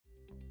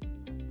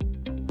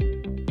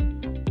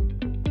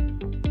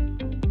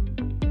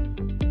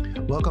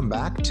Welcome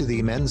back to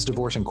the Men's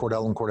Divorce and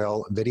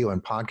Cordell video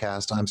and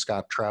podcast. I'm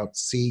Scott Trout,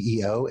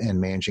 CEO and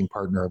managing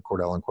partner of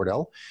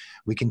Cordell.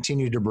 We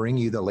continue to bring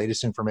you the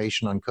latest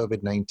information on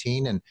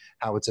COVID-19 and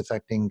how it's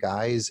affecting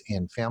guys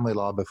in family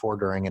law before,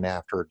 during, and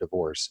after a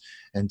divorce.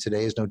 And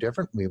today is no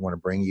different. We want to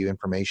bring you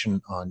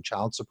information on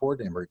child support,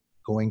 and we're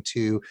going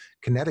to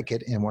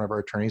Connecticut and one of our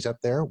attorneys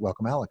up there.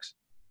 Welcome, Alex.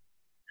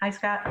 Hi,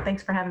 Scott.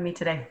 Thanks for having me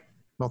today.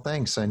 Well,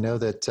 thanks. I know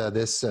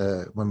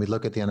that when we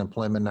look at the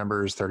unemployment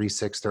numbers,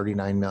 36,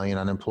 39 million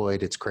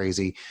unemployed, it's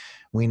crazy.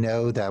 We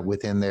know that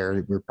within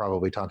there, we're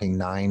probably talking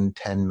 9,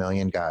 10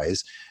 million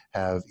guys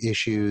have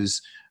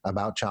issues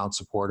about child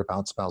support,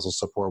 about spousal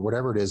support,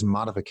 whatever it is,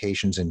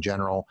 modifications in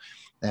general.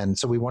 And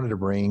so we wanted to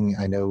bring,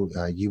 I know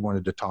you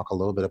wanted to talk a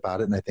little bit about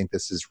it, and I think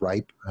this is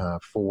ripe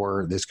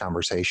for this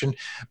conversation.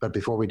 But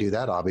before we do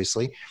that,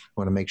 obviously, we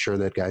want to make sure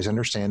that guys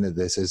understand that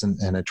this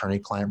isn't an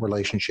attorney-client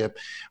relationship.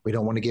 We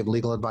don't want to give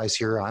legal advice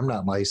here. I'm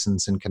not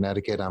licensed in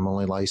Connecticut. I'm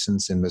only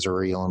licensed in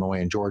Missouri,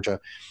 Illinois, and Georgia.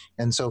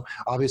 And so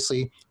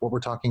obviously what we're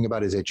talking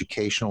about is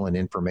educational and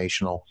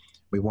informational.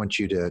 We want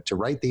you to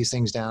write these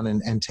things down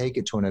and take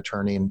it to an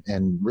attorney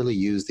and really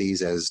use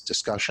these as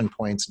discussion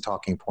points and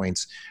talking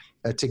points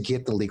to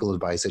get the legal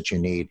advice that you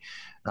need.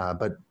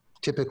 But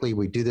typically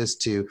we do this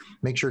to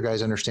make sure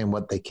guys understand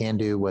what they can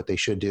do, what they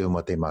should do, and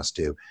what they must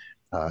do.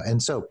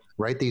 And so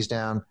write these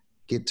down,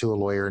 get to a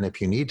lawyer, and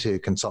if you need to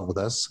consult with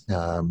us,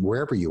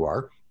 wherever you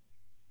are,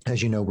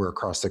 as you know, we're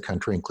across the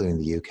country, including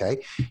the UK.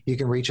 You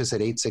can reach us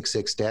at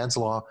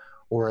 866-DADS-LAW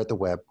or at the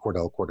web,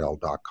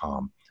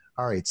 cordell.com.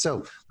 All right,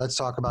 so let's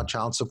talk about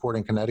child support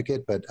in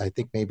Connecticut, but I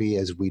think maybe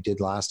as we did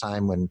last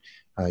time when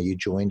you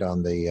joined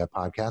on the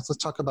podcast, let's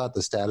talk about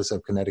the status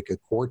of Connecticut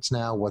courts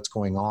now, what's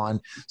going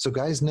on. So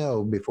guys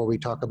know, before we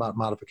talk about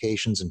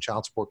modifications and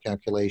child support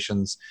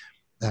calculations,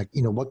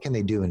 what can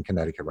they do in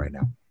Connecticut right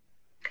now?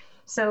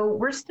 So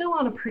we're still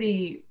on a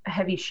pretty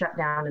heavy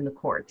shutdown in the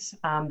courts.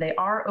 They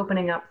are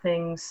opening up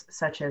things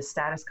such as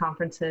status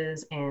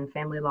conferences and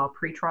family law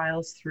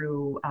pretrials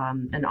through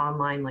an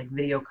online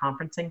video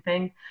conferencing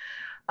thing.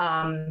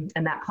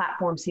 And that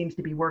platform seems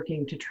to be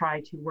working to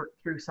try to work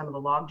through some of the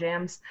log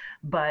jams,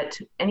 but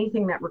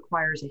anything that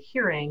requires a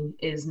hearing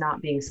is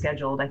not being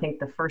scheduled. I think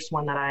the first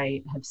one that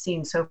I have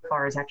seen so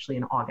far is actually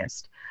in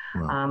August.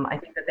 Wow. I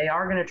think that they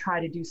are going to try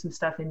to do some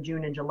stuff in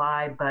June and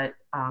July, but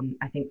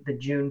I think the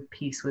June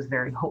piece was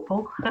very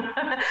hopeful.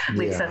 At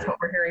least that's what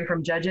we're hearing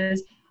from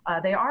judges.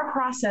 They are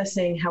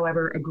processing,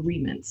 however,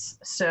 agreements.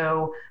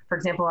 So, for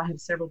example, I have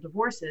several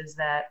divorces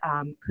that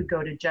could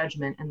go to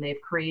judgment, and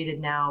they've created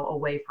now a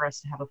way for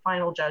us to have a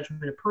final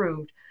judgment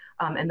approved,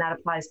 and that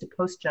applies to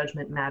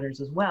post-judgment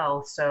matters as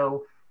well.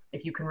 So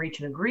if you can reach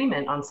an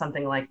agreement on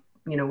something like,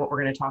 what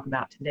we're going to talk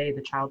about today,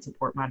 the child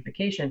support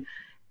modification,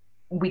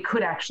 we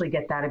could actually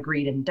get that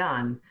agreed and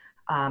done.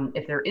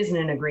 If there isn't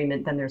an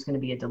agreement, then there's going to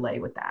be a delay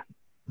with that.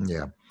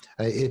 Yeah,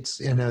 it's,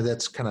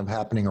 that's kind of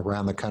happening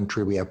around the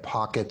country. We have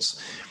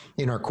pockets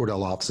in our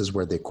Cordell offices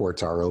where the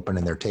courts are open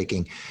and they're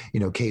taking,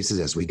 cases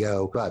as we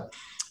go. But,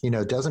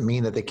 it doesn't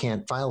mean that they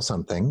can't file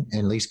something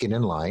and at least get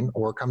in line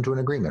or come to an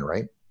agreement,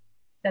 right?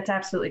 That's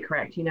absolutely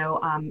correct.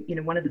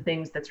 One of the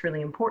things that's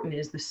really important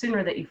is the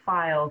sooner that you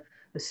file,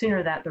 the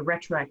sooner that the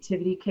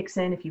retroactivity kicks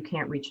in if you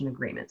can't reach an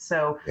agreement.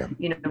 So,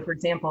 for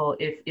example,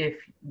 if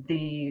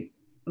the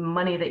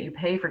money that you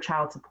pay for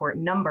child support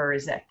number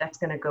is that's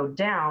going to go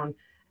down,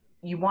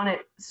 you want it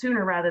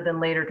sooner rather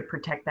than later to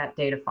protect that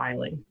date of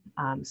filing.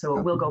 So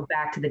it will go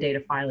back to the date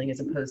of filing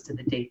as opposed to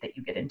the date that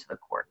you get into the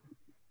court.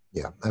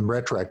 Yeah, and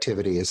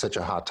retroactivity is such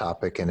a hot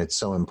topic, and it's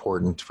so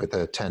important for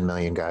the 10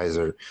 million guys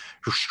who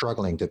are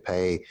struggling to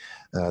pay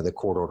the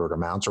court-ordered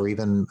amounts, or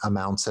even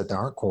amounts that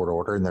aren't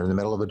court-ordered, and they're in the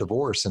middle of a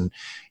divorce. And,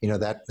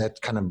 that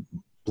kind of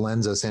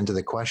blends us into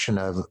the question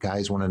of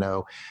guys want to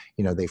know,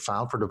 they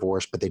filed for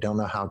divorce, but they don't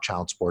know how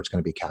child support is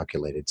going to be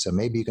calculated. So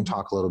maybe you can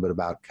talk a little bit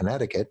about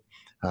Connecticut.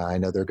 I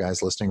know there are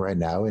guys listening right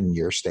now in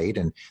your state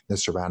and the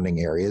surrounding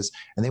areas,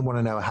 and they want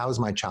to know, how is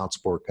my child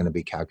support going to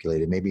be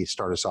calculated? Maybe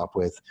start us off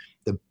with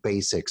the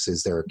basics.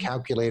 Is there a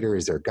calculator?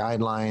 Is there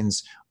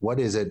guidelines? What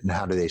is it, and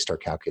how do they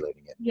start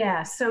calculating it?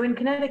 Yeah, so in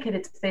Connecticut,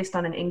 it's based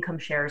on an income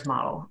shares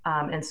model.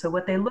 And so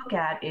what they look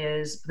at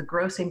is the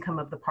gross income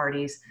of the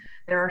parties.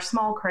 There are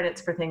small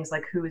credits for things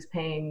like who is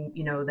paying,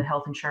 the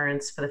health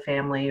insurance for the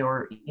family,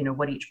 or,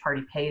 what each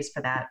party pays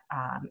for that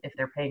if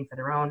they're paying for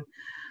their own.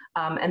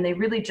 And they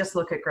really just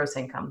look at gross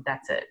income.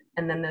 That's it.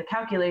 And then the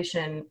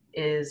calculation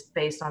is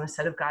based on a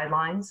set of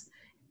guidelines,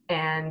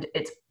 and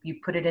you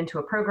put it into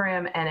a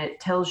program, and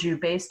it tells you,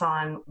 based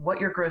on what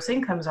your gross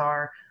incomes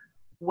are,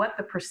 what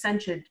the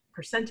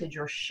percentage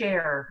or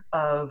share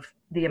of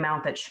the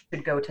amount that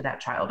should go to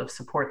that child, of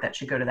support that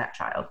should go to that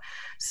child.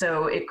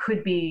 So it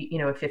could be,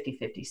 a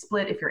 50-50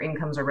 split if your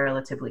incomes are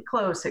relatively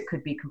close. It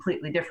could be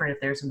completely different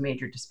if there's a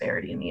major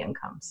disparity in the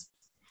incomes.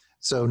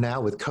 So now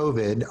with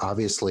COVID,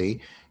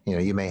 obviously,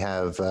 you may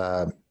have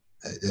an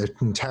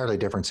entirely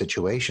different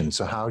situation.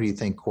 So how do you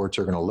think courts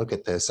are going to look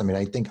at this? I mean,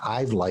 I think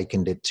I've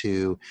likened it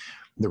to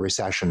the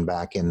recession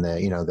back in the,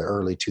 the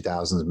early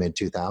 2000s, mid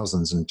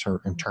 2000s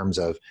in terms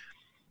of,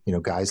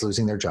 guys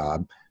losing their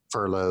job,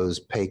 furloughs,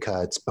 pay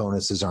cuts,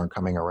 bonuses aren't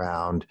coming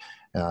around,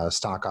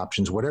 stock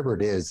options, whatever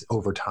it is,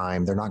 over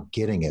time, they're not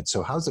getting it.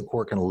 So how's the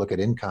court going to look at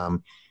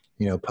income,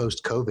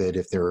 post COVID?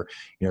 If they're,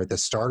 at the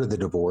start of the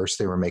divorce,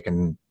 they were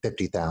making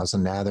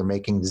 50,000, now they're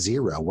making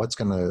zero. What's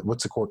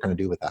the court going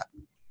to do with that?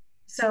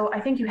 So I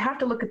think you have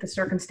to look at the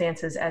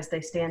circumstances as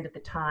they stand at the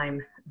time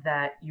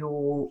that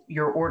your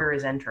order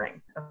is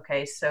entering.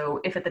 Okay, so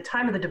if at the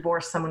time of the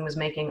divorce someone was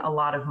making a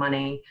lot of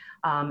money,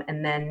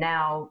 and then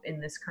now in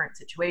this current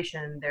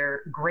situation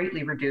they're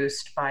greatly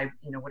reduced by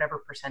whatever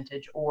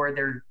percentage, or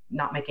they're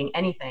not making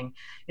anything,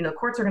 the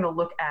courts are going to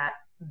look at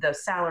the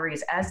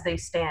salaries as they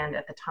stand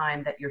at the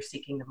time that you're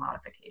seeking the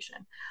modification.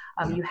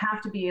 You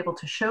have to be able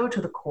to show to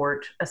the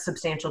court a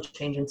substantial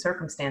change in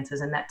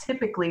circumstances, and that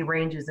typically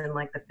ranges in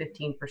like the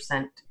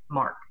 15%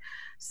 mark.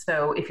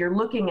 So if you're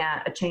looking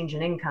at a change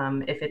in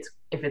income, if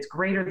it's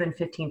greater than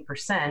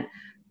 15%,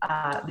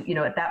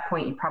 at that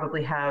point you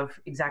probably have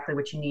exactly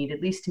what you need,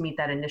 at least to meet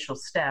that initial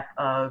step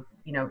of,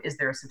 is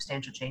there a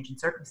substantial change in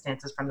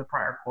circumstances from the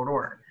prior court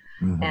order?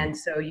 Mm-hmm. And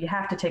so you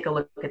have to take a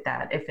look at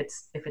that. If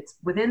it's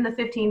within the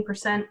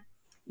 15%,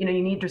 you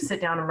need to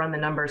sit down and run the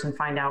numbers and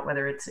find out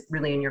whether it's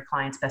really in your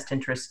client's best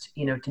interest,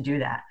 to do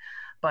that.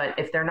 But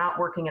if they're not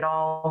working at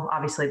all,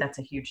 obviously that's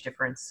a huge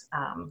difference,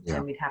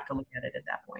 and we'd have to look at it at that point.